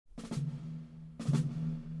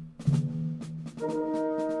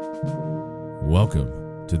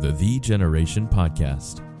Welcome to the Generation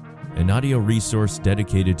Podcast, an audio resource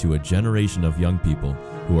dedicated to a generation of young people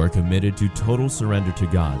who are committed to total surrender to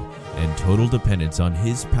God and total dependence on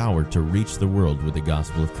His power to reach the world with the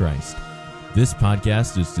gospel of Christ. This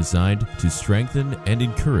podcast is designed to strengthen and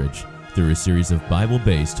encourage through a series of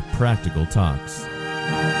Bible-based practical talks.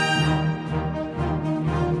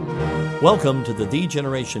 Welcome to the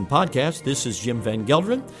Generation Podcast. This is Jim Van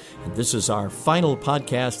Gelderen, and this is our final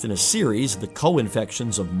podcast in a series, The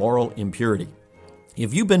Co-Infections of Moral Impurity.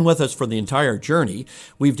 If you've been with us for the entire journey,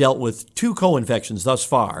 we've dealt with two co-infections thus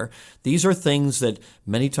far. These are things that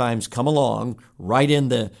many times come along right in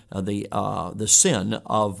the sin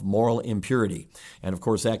of moral impurity. And of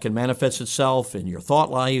course, that can manifest itself in your thought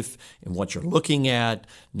life, in what you're looking at,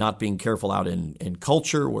 not being careful out in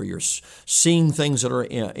culture where you're seeing things that are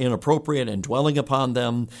inappropriate and dwelling upon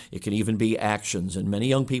them. It can even be actions. And many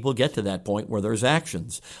young people get to that point where there's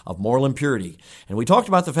actions of moral impurity. And we talked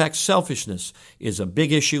about the fact selfishness is a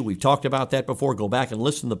big issue. We've talked about that before. Go back and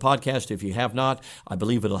listen to the podcast if you have not. I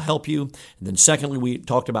believe it'll help you. And then secondly, we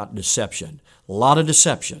talked about deception. A lot of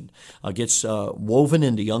deception gets woven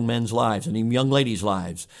into young men's lives and even young ladies'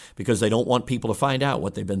 lives because they don't want people to find out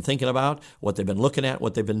what they've been thinking about, what they've been looking at,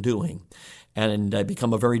 what they've been doing. And they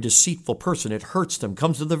become a very deceitful person. It hurts them,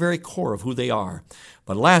 comes to the very core of who they are.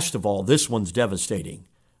 But last of all, this one's devastating.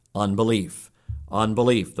 Unbelief.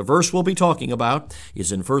 Unbelief. The verse we'll be talking about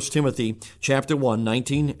is in 1 Timothy chapter 1,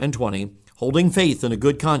 19 and 20, holding faith in a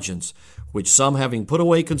good conscience, which some having put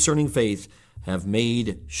away concerning faith have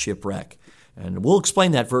made shipwreck. And we'll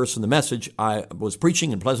explain that verse in the message. I was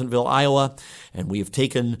preaching in Pleasantville, Iowa, and we have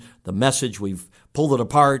taken the message, we've pulled it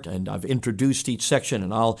apart, and I've introduced each section,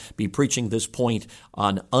 and I'll be preaching this point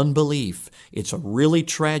on unbelief. It's a really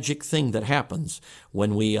tragic thing that happens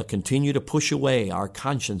when we continue to push away our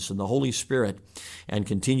conscience and the Holy Spirit and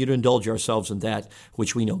continue to indulge ourselves in that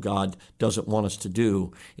which we know God doesn't want us to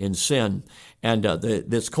do in sin. And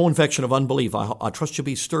this co-infection of unbelief, I trust you'll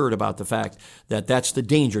be stirred about the fact that that's the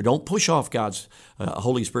danger. Don't push off God's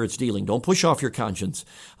Holy Spirit's dealing. Don't push off your conscience.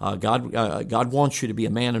 God wants you to be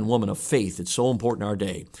a man and woman of faith. It's so important in our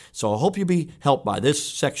day. So I hope you'll be helped by this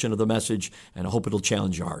section of the message, and I hope it'll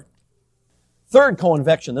challenge your heart. Third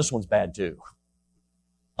co-infection, this one's bad too.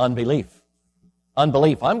 Unbelief.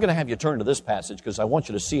 Unbelief. I'm going to have you turn to this passage because I want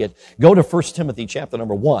you to see it. Go to 1 Timothy chapter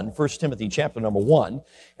number 1, 1 Timothy chapter number 1,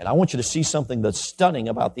 and I want you to see something that's stunning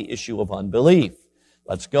about the issue of unbelief.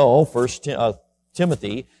 Let's go, 1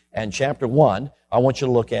 Timothy and chapter 1. I want you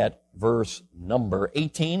to look at verse number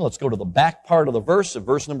 18. Let's go to the back part of the verse of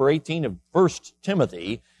verse number 18 of 1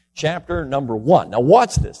 Timothy chapter number 1. Now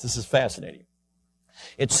watch this. This is fascinating.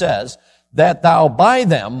 It says, that thou by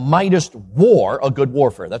them mightest war a good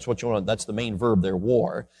warfare. That's what you want. That's the main verb there,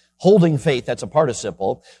 war. Holding faith, that's a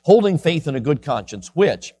participle. Holding faith in a good conscience,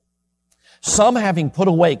 which some having put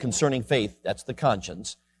away concerning faith, that's the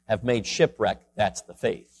conscience, have made shipwreck, that's the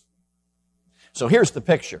faith. So here's the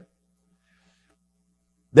picture.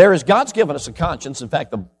 God's given us a conscience. In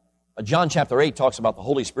fact, John chapter 8 talks about the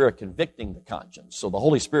Holy Spirit convicting the conscience. So the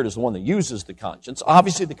Holy Spirit is the one that uses the conscience.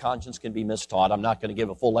 Obviously, the conscience can be mistaught. I'm not going to give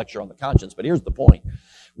a full lecture on the conscience, but here's the point.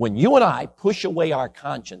 When you and I push away our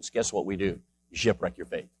conscience, guess what we do? You shipwreck your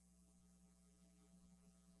faith.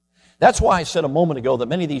 That's why I said a moment ago that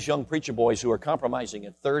many of these young preacher boys who are compromising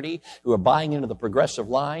at 30, who are buying into the progressive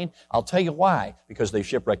line, I'll tell you why, because they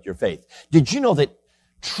shipwrecked your faith. Did you know that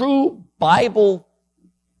true Bible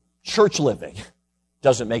church living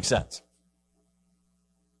doesn't make sense?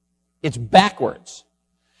 It's backwards.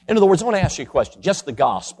 In other words, I want to ask you a question, just the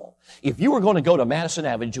gospel. If you were going to go to Madison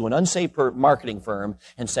Avenue to an unsafe marketing firm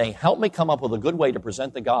and say, help me come up with a good way to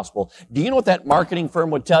present the gospel, do you know what that marketing firm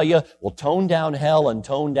would tell you? Well, tone down hell and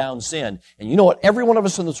tone down sin. And you know what every one of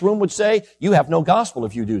us in this room would say? You have no gospel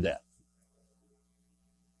if you do that.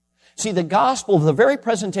 See, the gospel, the very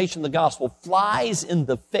presentation of the gospel flies in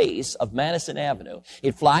the face of Madison Avenue.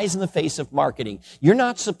 It flies in the face of marketing. You're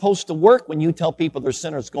not supposed to work when you tell people they're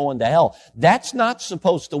sinners going to hell. That's not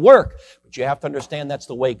supposed to work. But you have to understand that's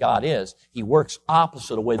the way God is. He works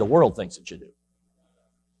opposite of the way the world thinks it should do.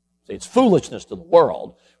 See, it's foolishness to the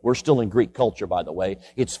world. We're still in Greek culture, by the way.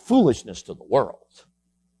 It's foolishness to the world.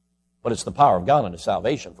 But it's the power of God unto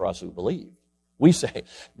salvation for us who believe. We say,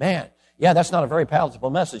 man, yeah, that's not a very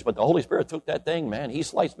palatable message, but the Holy Spirit took that thing, man. He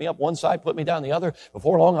sliced me up one side, put me down the other.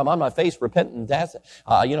 Before long, I'm on my face, repenting,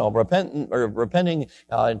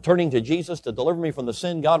 and turning to Jesus to deliver me from the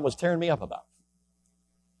sin God was tearing me up about.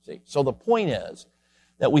 See, so the point is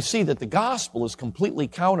that we see that the gospel is completely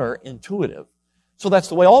counterintuitive. So that's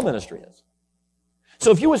the way all ministry is. So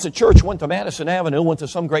if you as a church went to Madison Avenue, went to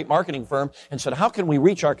some great marketing firm and said, how can we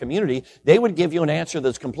reach our community? They would give you an answer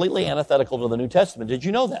that's completely antithetical to the New Testament. Did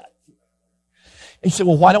you know that? And you say,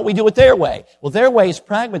 well, why don't we do it their way? Well, their way is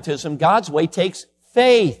pragmatism. God's way takes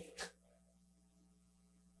faith.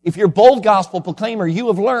 If you're a bold gospel proclaimer, you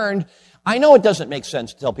have learned, I know it doesn't make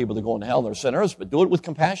sense to tell people they're going to hell and they're sinners, but do it with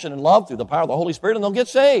compassion and love through the power of the Holy Spirit and they'll get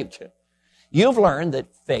saved. You've learned that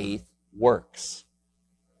faith works.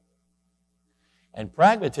 And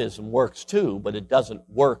pragmatism works too, but it doesn't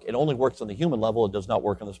work. It only works on the human level. It does not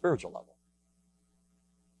work on the spiritual level.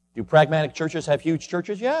 Do pragmatic churches have huge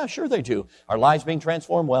churches? Yeah, sure they do. Are lives being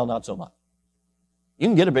transformed? Well, not so much. You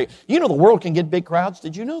can get the world can get big crowds.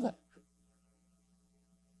 Did you know that?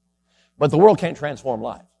 But the world can't transform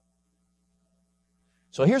lives.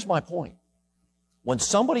 So here's my point. When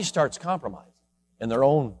somebody starts compromising in their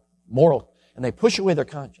own moral, and they push away their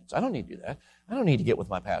conscience, I don't need to do that. I don't need to get with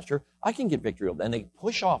my pastor. I can get victory over that. And they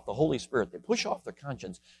push off the Holy Spirit. They push off their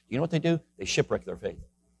conscience. You know what they do? They shipwreck their faith.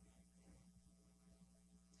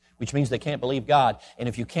 Which means they can't believe God. And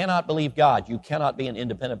if you cannot believe God, you cannot be an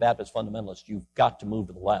independent Baptist fundamentalist. You've got to move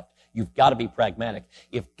to the left. You've got to be pragmatic.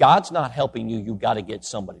 If God's not helping you, you've got to get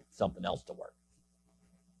something else to work.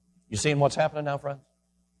 You seeing what's happening now, friends?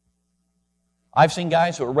 I've seen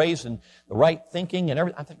guys who are raised in the right thinking and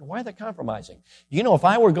everything. I'm thinking, why are they compromising? You know, if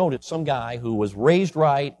I were going to some guy who was raised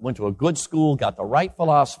right, went to a good school, got the right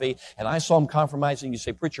philosophy, and I saw him compromising, you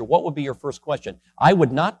say, preacher, what would be your first question? I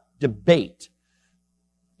would not debate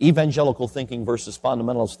evangelical thinking versus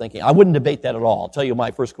fundamentalist thinking. I wouldn't debate that at all. I'll tell you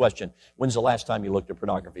my first question. When's the last time you looked at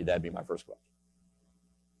pornography? That'd be my first question.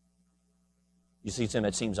 You see, Tim,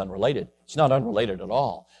 it seems unrelated. It's not unrelated at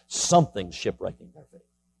all. Something's shipwrecking their faith.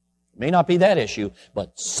 It may not be that issue,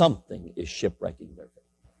 but something is shipwrecking their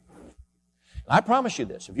faith. And I promise you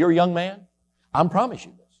this. If you're a young man, I promise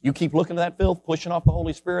you this. You keep looking at that filth, pushing off the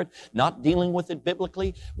Holy Spirit, not dealing with it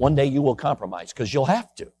biblically, one day you will compromise because you'll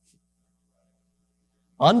have to.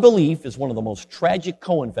 Unbelief is one of the most tragic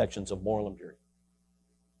co-infections of moral impurity.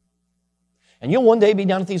 And you'll one day be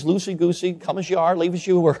down at these loosey-goosey, come as you are, leave as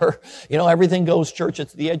you were, everything goes church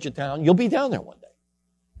at the edge of town. You'll be down there one day.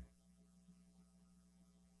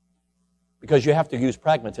 Because you have to use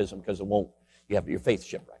pragmatism because you have your faith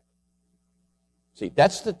shipwrecked. See,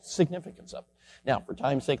 that's the significance of it. Now, for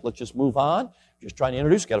time's sake, let's just move on. Just trying to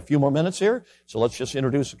introduce, got a few more minutes here, so let's just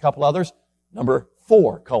introduce a couple others. Number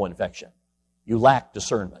 4, co-infection. You lack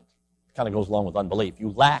discernment. It kind of goes along with unbelief. You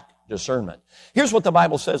lack discernment. Here's what the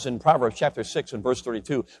Bible says in Proverbs chapter 6 and verse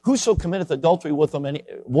 32. Whoso committeth adultery with a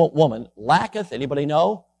woman lacketh, anybody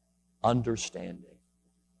know? Understanding.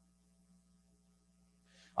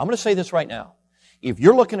 I'm going to say this right now. If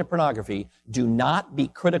you're looking at pornography, do not be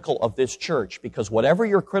critical of this church because whatever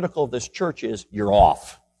you're critical of this church is, you're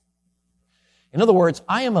off. In other words,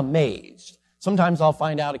 I am amazed. Sometimes I'll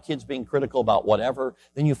find out a kid's being critical about whatever.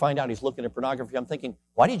 Then you find out he's looking at pornography. I'm thinking,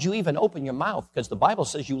 why did you even open your mouth? Because the Bible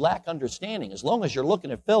says you lack understanding. As long as you're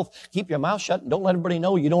looking at filth, keep your mouth shut and don't let everybody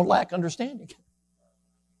know you don't lack understanding.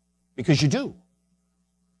 Because you do.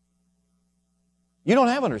 You don't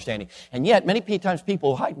have understanding. And yet, many times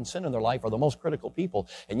people who hide in sin in their life are the most critical people.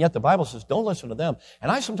 And yet the Bible says, don't listen to them.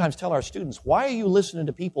 And I sometimes tell our students, why are you listening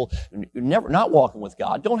to people who not walking with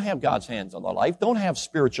God, don't have God's hands on their life, don't have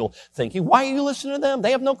spiritual thinking? Why are you listening to them?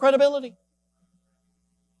 They have no credibility.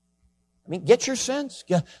 I mean, get your sense.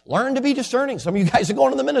 Learn to be discerning. Some of you guys are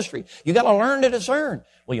going to the ministry. You got to learn to discern.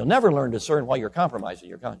 Well, you'll never learn to discern while you're compromising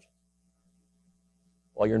your conscience.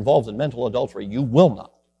 While you're involved in mental adultery, you will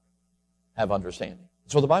not have understanding.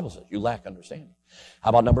 That's what the Bible says. You lack understanding.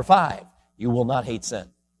 How about number 5? You will not hate sin.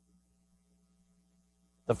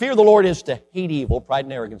 The fear of the Lord is to hate evil, pride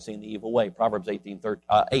and arrogancy in the evil way. Proverbs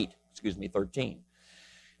 8:13.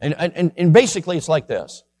 And basically it's like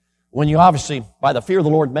this. When you obviously, by the fear of the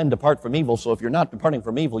Lord, men depart from evil. So if you're not departing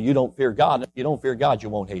from evil, you don't fear God. If you don't fear God, you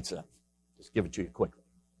won't hate sin. Just give it to you quickly.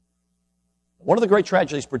 One of the great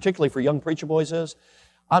tragedies, particularly for young preacher boys, is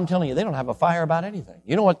I'm telling you, they don't have a fire about anything.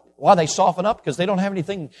 You know what? Why they soften up? Because they don't have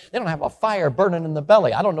anything. They don't have a fire burning in the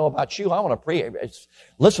belly. I don't know about you. I want to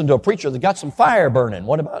listen to a preacher that got some fire burning.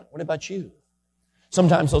 What about you?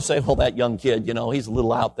 Sometimes they'll say, well, that young kid, he's a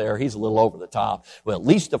little out there. He's a little over the top. Well, at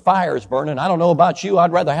least the fire is burning. I don't know about you.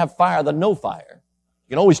 I'd rather have fire than no fire.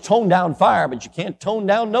 You can always tone down fire, but you can't tone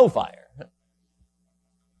down no fire.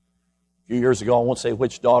 A few years ago, I won't say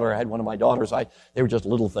which daughter. I had one of my daughters. They were just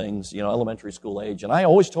little things, elementary school age. And I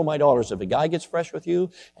always told my daughters, if a guy gets fresh with you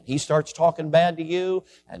and he starts talking bad to you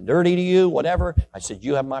and dirty to you, whatever, I said,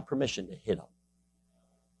 you have my permission to hit him.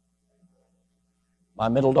 My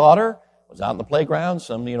middle daughter, was out in the playground.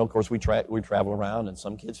 Some, of course, we travel around, and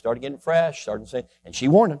some kids started getting fresh, started saying, and she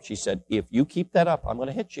warned him. She said, if you keep that up, I'm going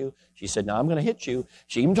to hit you. She said, no, I'm going to hit you.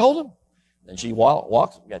 She even told him. Then she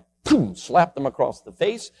walked, boom, slapped him across the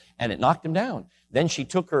face, and it knocked him down. Then she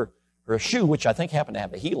took her shoe, which I think happened to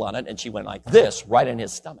have a heel on it, and she went like this, right in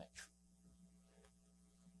his stomach.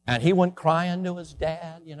 And he went crying to his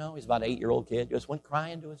dad, he's about an 8-year-old kid, just went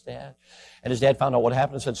crying to his dad. And his dad found out what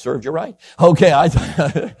happened and said, served you right. Okay,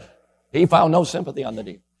 he found no sympathy on the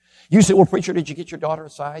deal. You say, well, preacher, did you get your daughter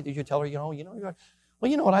aside? Did you tell her, well,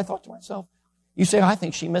 you know what I thought to myself? You say, I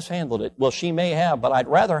think she mishandled it. Well, she may have, but I'd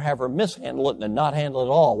rather have her mishandle it than not handle it at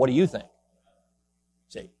all. What do you think?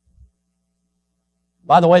 See?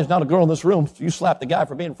 By the way, there's not a girl in this room. If you slap the guy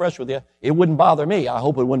for being fresh with you, it wouldn't bother me. I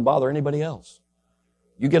hope it wouldn't bother anybody else.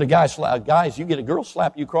 You get you get a girl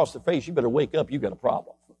slap you across the face, you better wake up, you got a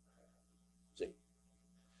problem.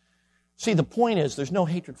 See, the point is there's no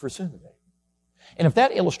hatred for sin today. And if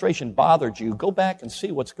that illustration bothered you, go back and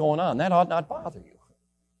see what's going on. That ought not bother you.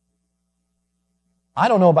 I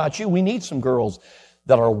don't know about you, we need some girls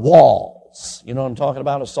that are walls. You know what I'm talking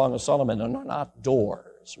about? A Song of Solomon, and they're not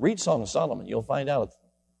doors. Read Song of Solomon, you'll find out at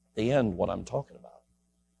the end what I'm talking about.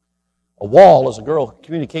 A wall is a girl who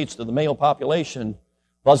communicates to the male population,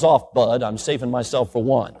 buzz off, bud, I'm saving myself for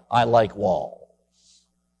one. I like walls.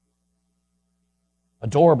 A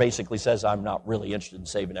door basically says, I'm not really interested in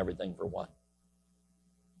saving everything for one.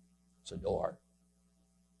 It's a door.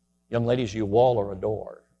 Young ladies, you a wall or a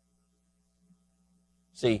door?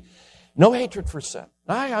 See, no hatred for sin.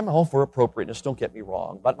 I'm all for appropriateness, don't get me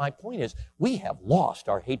wrong. But my point is, we have lost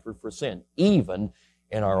our hatred for sin, even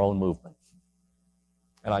in our own movement.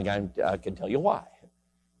 And I can tell you why.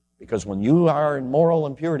 Because when you are in moral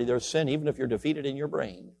impurity, there's sin, even if you're defeated in your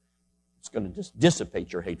brain, it's going to just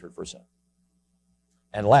dissipate your hatred for sin.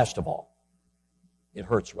 And last of all, it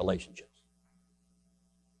hurts relationships.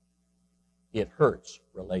 It hurts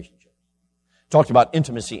relationships. Talked about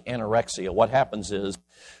intimacy anorexia. What happens is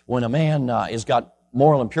when a man has got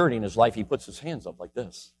moral impurity in his life, he puts his hands up like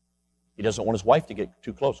this. He doesn't want his wife to get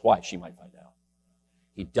too close. Why? She might find out.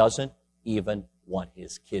 He doesn't even want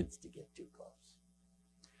his kids to get too close.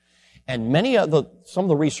 And some of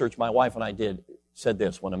the research my wife and I did said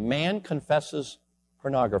this: when a man confesses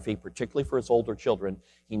pornography, particularly for his older children,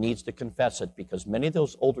 he needs to confess it, because many of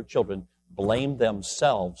those older children blame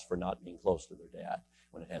themselves for not being close to their dad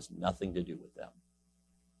when it has nothing to do with them.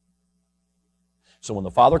 So when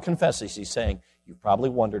the father confesses, he's saying, you've probably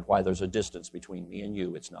wondered why there's a distance between me and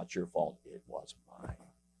you. It's not your fault. It was mine.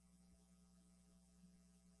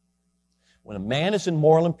 When a man is in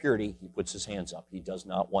moral impurity, he puts his hands up. He does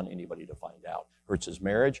not want anybody to find out. It hurts his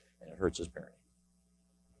marriage, and it hurts his parenting.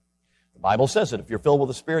 The Bible says that if you're filled with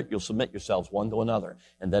the Spirit, you'll submit yourselves one to another.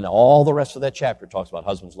 And then all the rest of that chapter talks about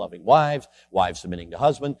husbands loving wives, wives submitting to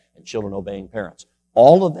husband, and children obeying parents.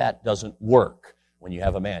 All of that doesn't work when you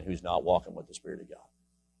have a man who's not walking with the Spirit of God.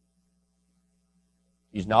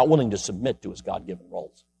 He's not willing to submit to his God-given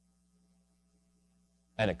roles.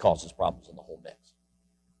 And it causes problems in the whole mix.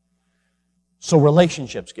 So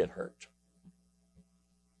relationships get hurt.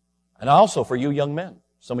 And also for you young men,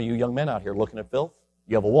 some of you young men out here looking at filth,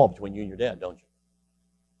 you have a wall between you and your dad, don't you?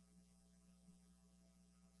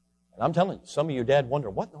 And I'm telling you, some of your dad wonder,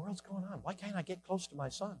 what in the world's going on? Why can't I get close to my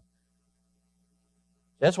son?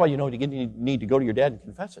 That's why you need to go to your dad and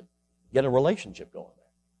confess it. Get a relationship going there.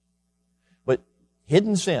 But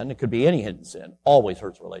hidden sin, it could be any hidden sin, always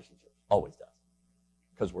hurts relationships. Always does.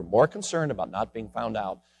 Because we're more concerned about not being found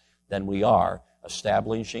out than we are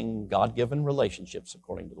establishing God-given relationships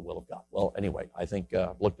according to the will of God. Well, anyway, I think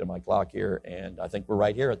I've looked at my clock here, and I think we're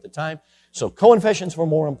right here at the time. So co-confessions for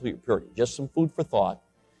moral impurity, just some food for thought.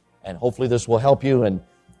 And hopefully this will help you in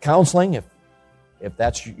counseling. If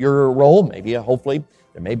that's your role, maybe hopefully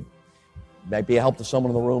there may be a help to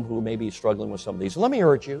someone in the room who may be struggling with some of these. So let me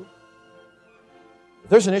urge you, if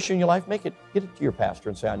there's an issue in your life, get it to your pastor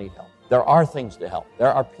and say, I need help. There are things to help.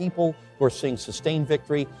 There are people who are seeing sustained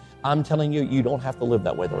victory. I'm telling you, you don't have to live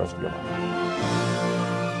that way the rest of your life.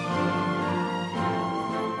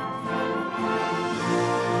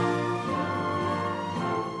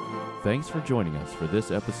 Thanks for joining us for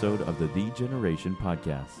this episode of the Generation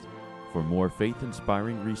Podcast. For more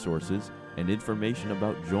faith-inspiring resources and information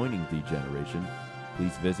about joining The Generation,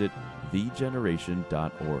 please visit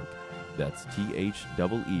thegeneration.org. That's THEE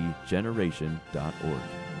generation.org.